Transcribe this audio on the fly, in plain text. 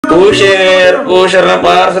Pusher! Pusher na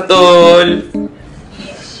para sa tol!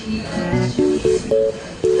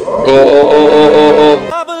 Oh.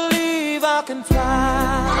 I believe I can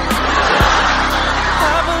fly.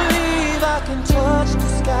 I believe I can touch the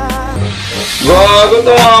sky. Gago,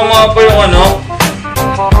 tumama pa yung ano.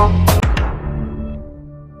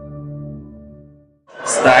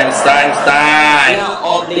 Style.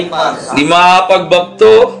 Di makapag-back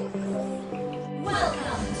to.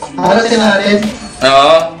 Harasin natin.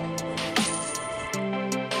 Oo.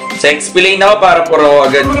 Sa XP lane ako para puro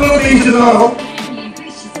agad.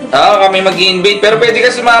 Kami mag-invade. Pero pwede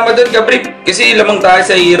ka sumama doon, Gabriel. Kasi lamang tayo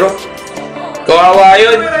sa hero. Kawawa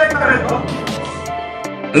yun.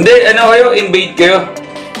 Hindi, ano kayo? Invade kayo.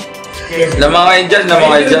 Lamang kayo dyan.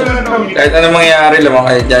 Kahit anong mangyayari, lamang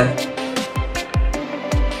kayo dyan.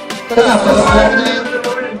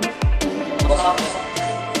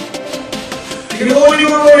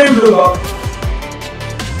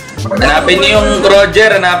 Hanapin niyo yung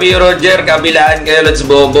Roger. Kabilaan kayo, let's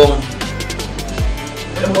bobong.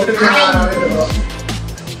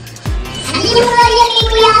 Hindi mo pala yan kay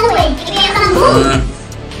Kuya ano eh. Kaya ka ng boom.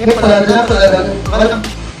 Hindi pala.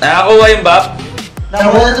 Nakakuha yung buff?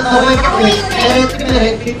 Nakuha yung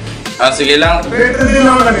Sige lang.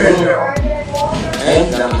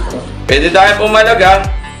 Pwede tayo pumalag ha.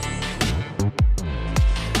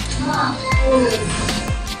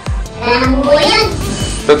 yan.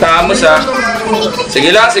 Tutamos ha.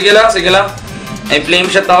 Sige lang. May flame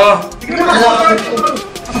shot ako.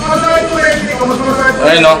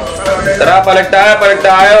 Ayun no. Tara, palag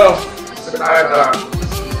tayo.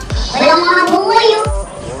 Walang mga buhay yun.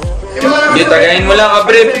 Hindi, tagayin mo lang,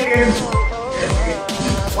 Abrip.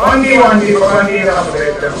 1D na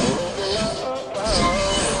kapatid.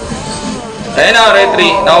 Ayun na, retry.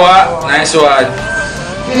 Nawa. Nice one.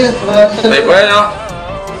 Patay po yan, no?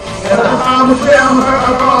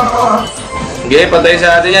 Okay, patay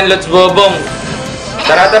sa atin yan. Let's bobong.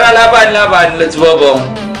 Tara, laban. Let's bobong.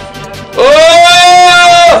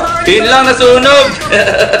 Oh! Yun lang nasunog.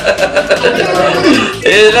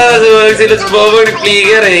 Si Let's bobong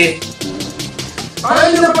nag-flicker eh.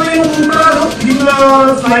 Ay, hindi na pala yung muna, no? Hindi mo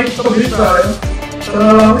na snipe sa pag-hit sa akin.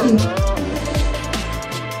 Tara lang.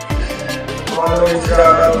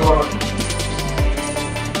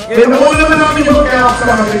 Kaya nakuha naman namin yung magkaya sa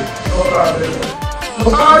mga rin.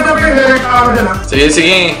 Magkakawin na kayo, nagkakawin na lang.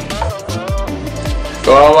 Sige.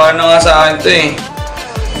 Kawawa na nga sa akin to eh.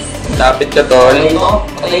 Lapit ka, tol.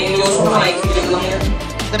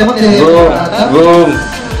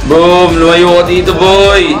 Boom! Lumayo ka dito,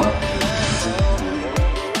 boy!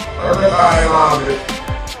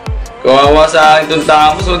 Kawawa sa akin itong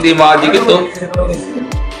tamos, hindi makadikit to.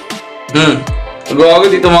 Gago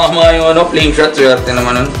dito makama yung ano, flame shot, swerte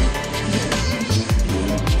naman nun.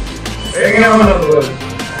 Kaya naman ang gold.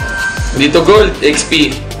 Dito gold,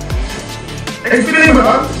 XP. XP na yun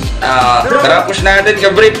ba? Tara push natin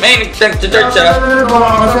ka brief. May nag-charge siya.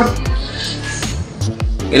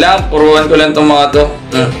 Kailangan puruan ko lang itong mga to.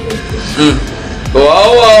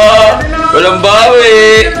 Kawawa!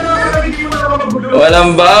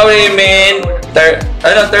 Walang bawi, men.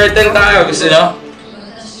 Turtle tayo, gusto nyo?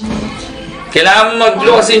 Kailangan mo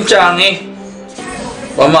mag-blue kasi yung Changi.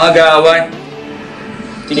 Pamaagawan.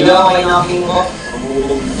 Sige ako kayo naking mo.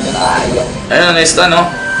 Mabulog na tayo. Ayun, nice to,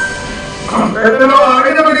 no? Ito na,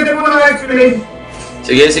 akin na maganda mo na explain.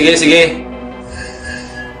 Sige.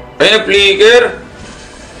 Ayun, flicker.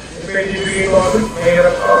 Pwede bigay ko ako,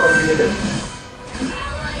 mahirap ako pag-bigay.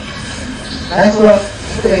 Nice work.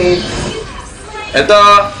 Great. Ito.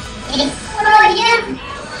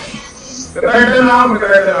 Magkakita na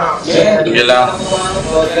ako. Sige lang.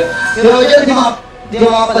 Pero dyan, di mo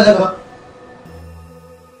makapalaga.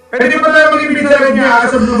 Pwede pa tayo mag-ibig sa rin niya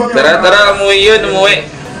sa blue box. Tara, umuwi.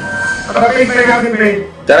 Kapag kayo natin,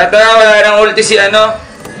 Pein. Tara, wala nang ulti si ano.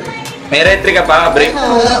 May retry ka pa, break.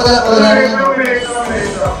 Wala.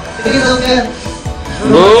 Sige, okay.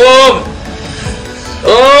 Boom!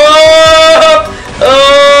 Oh!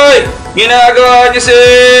 Oy! Ginagawa niyo,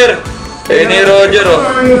 sir! Eh, ni Roger, oh.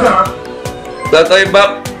 Tatoy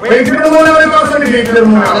back. Wait, gano'n muna ulit ako sa negate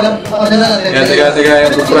muna. Sige,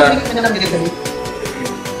 yung kupra.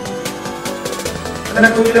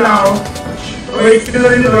 Nagkulit na ako. Wait, skill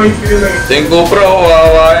na rin yun, wait, skill na rin. Ito yung kupra, oh.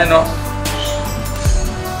 Wawa yan, oh.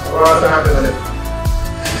 Wala natin ulit.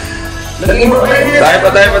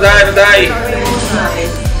 Patay!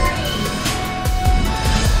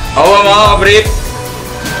 Awa mga ka-brief.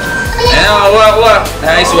 Ayan, awa.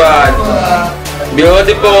 Nice one.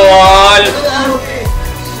 Beautiful.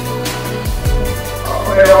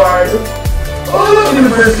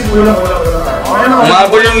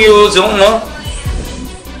 Umabol yung Yuzong, no?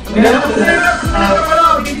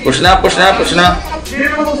 Push na. Hindi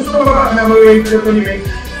naman ako gusto ba na mag-wait sa ito ni May.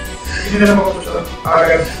 Hindi na naman ako gusto.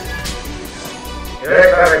 Agad.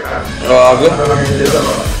 Direct. Gago.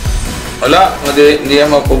 Wala, hindi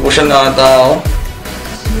yan mapupusyan na tao.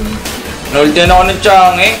 Nultian ako ng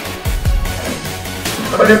Chang eh.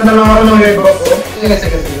 Palit na lang ako ng labor ko.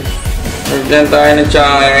 Sige. Nultian tayo ng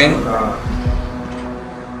Chang eh.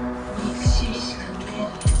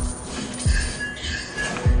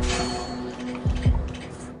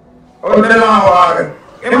 Huwag na lang ako agad.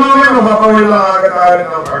 Eh mamaya mapapawin lang agad agad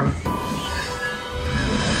ng farm.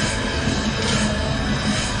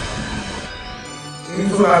 Hindi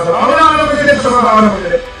ko nasa. Ako na mag-delete sa mga ako na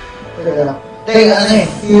mag-delete. Teka, ano eh?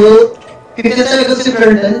 Yung... Pipita talaga si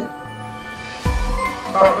Colonel.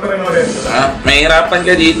 Tapos na rin ulit. Mahirapan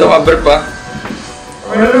ka dito, cover pa.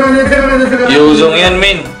 Yuzong yan,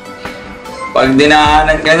 min. Pag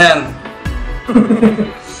dinaanan ka niyan.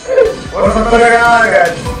 Wala sa talaga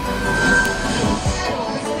agad.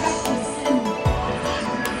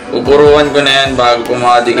 Pupuruan ko na yan bago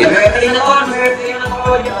pumadikit.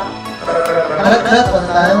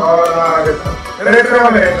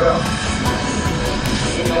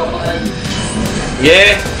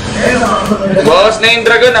 Yeah! Boss na yung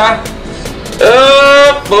dragon ha!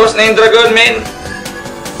 Boss na yung dragon, men!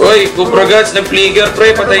 Uy, Cupra Gods, nag-flicker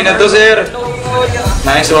pre, patay na to, sir!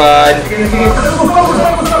 Nice one!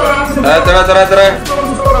 Tara!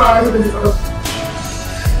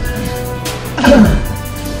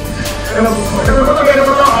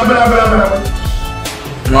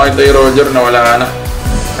 Makita yung Roger na wala ka na.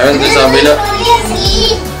 Ayun, ito sa bila.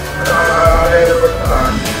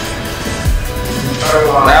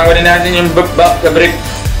 Nakakunin natin yung back ka brick.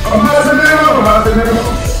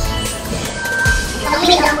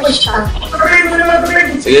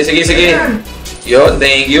 Sige. Yun,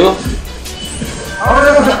 thank you.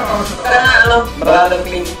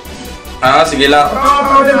 Sige lang.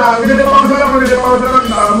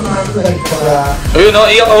 Ayun o,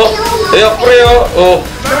 iyak o. Iyak pre o.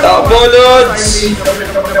 Takbo, Lods.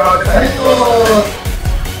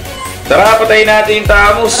 Tara, patayin natin yung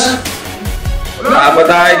Tamus. Nakapa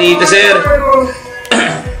tayo dito, sir.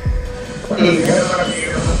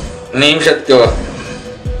 Name shot ko.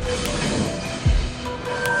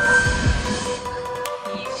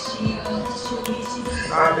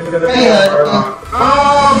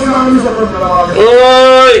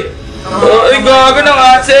 Uy! Uy, gago ng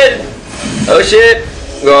Hansel! Oh shit!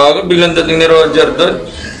 Gago, biglang dating ni Roger doon.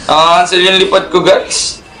 Hansel yung lipat ko,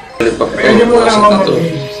 guys. Lipat ko.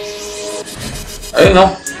 Ayun o.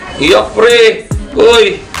 Iyak pre!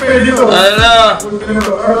 Uy! Ano na?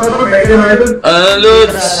 Ano,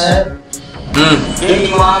 Lods?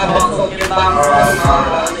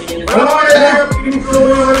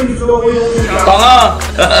 Tanga!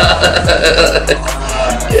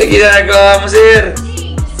 Yung ginagawa mo, sir.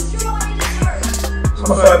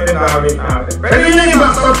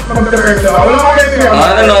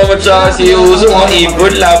 Ano, ba't siya si Uso mo?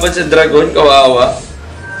 Ibon laban sa Dragon, kawawa.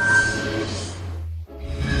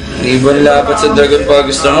 Ibon laban sa Dragon pa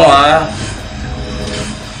gusto mo, ha?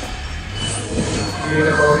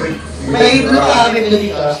 May ito na kami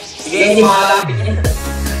dito. Sige, hindi makalapit niya.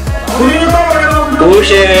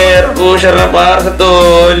 Pusher na para sa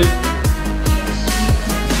tol.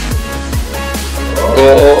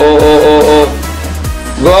 Oo.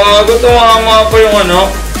 Gago, tumama pa yung ano.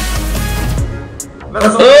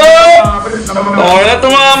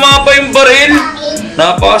 Tumama pa yung baril.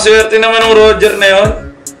 Napakaswerte naman ng Roger na yun.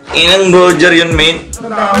 Inang Roger yun, mate.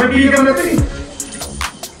 May bigan na ito eh.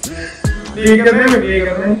 Bigan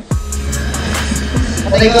na.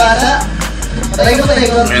 Patay ko ata. Patay ko.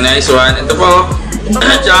 Nice one. Ito po.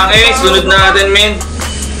 Changi, sunod natin, men.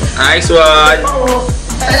 Nice one.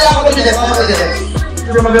 Kailangan ko dito.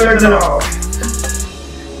 Hindi magalag na ako.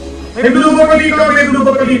 May dulubo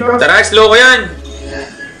pa dito. Tara, slow ko yan.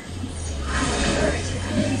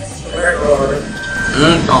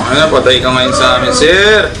 Patay ka ngayon sa amin,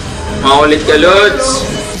 sir. Makulit ka, Lods.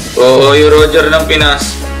 Oo, yung Roger ng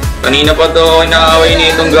Pinas. Kanina pa to ako inaaway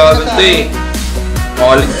nitong gagot to eh.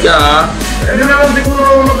 Makulit ka, ha? Hindi naman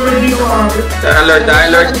siguro magalag dito ako. Tayo,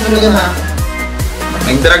 Lord.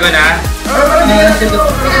 Nag-dragon, ha?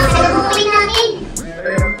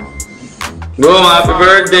 Boom, happy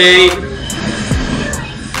birthday!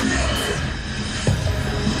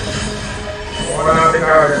 Wala natin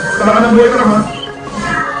kagad. Wala ka ng buhay ka naman.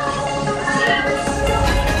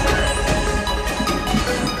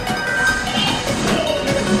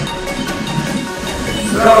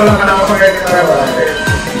 Wala ka naman pag-edit.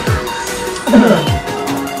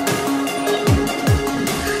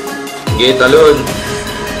 Sige, talon.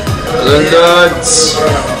 Dods.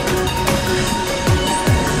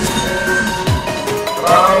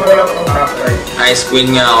 Ice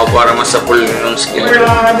Queen nga ako para masapul yung skill.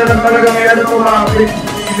 Kailangan na lang talaga may ano tumapit.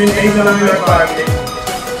 Ibigay na lang yung party.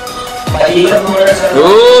 Pahirap mo na sa...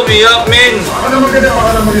 Oh, biyak, men! Baka na maganda.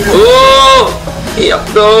 Oh! Iyak,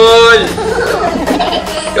 tol!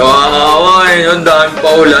 Kawawa eh, yung dami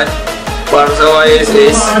pa ulan. Para sa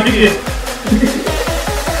YSS.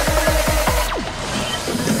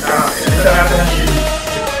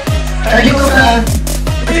 Ay, ko na.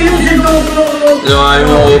 Lumayan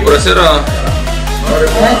mo Cobra, sir, ah.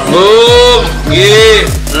 Boom! Gi!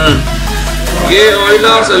 Gi, okay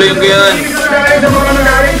lang. Saluhin ko yan.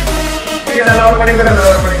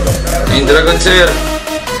 Yung dragon, sir.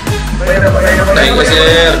 Thank you,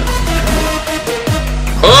 sir.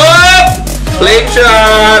 Oh! Flame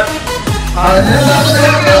shot!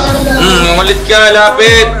 Malit ka,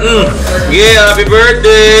 lapit. Gi, happy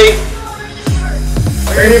birthday!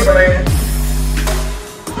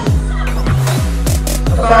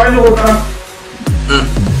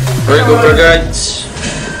 Uy, Cobra Guards.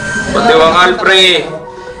 Patiwangal, pre.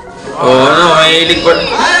 Oo, ano, mahilig pa.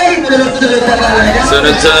 Ay, tulog-tulog na talaga.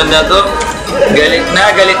 Sunod-sunod na to. Galit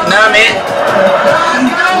na, men.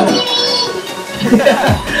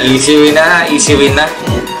 Easy win na, easy win na.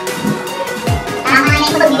 Tama na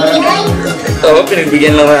yung pagbibigay. Oo,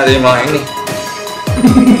 pinagbigyan lang natin yung mga yun eh.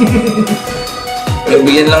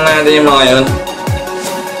 Pinagbigyan lang natin yung mga yun.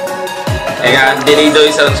 Teka, delay daw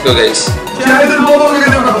yung sounds ko, guys. Kaya ito mo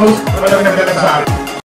maganda ka, boss. Wala nagdala sa akin.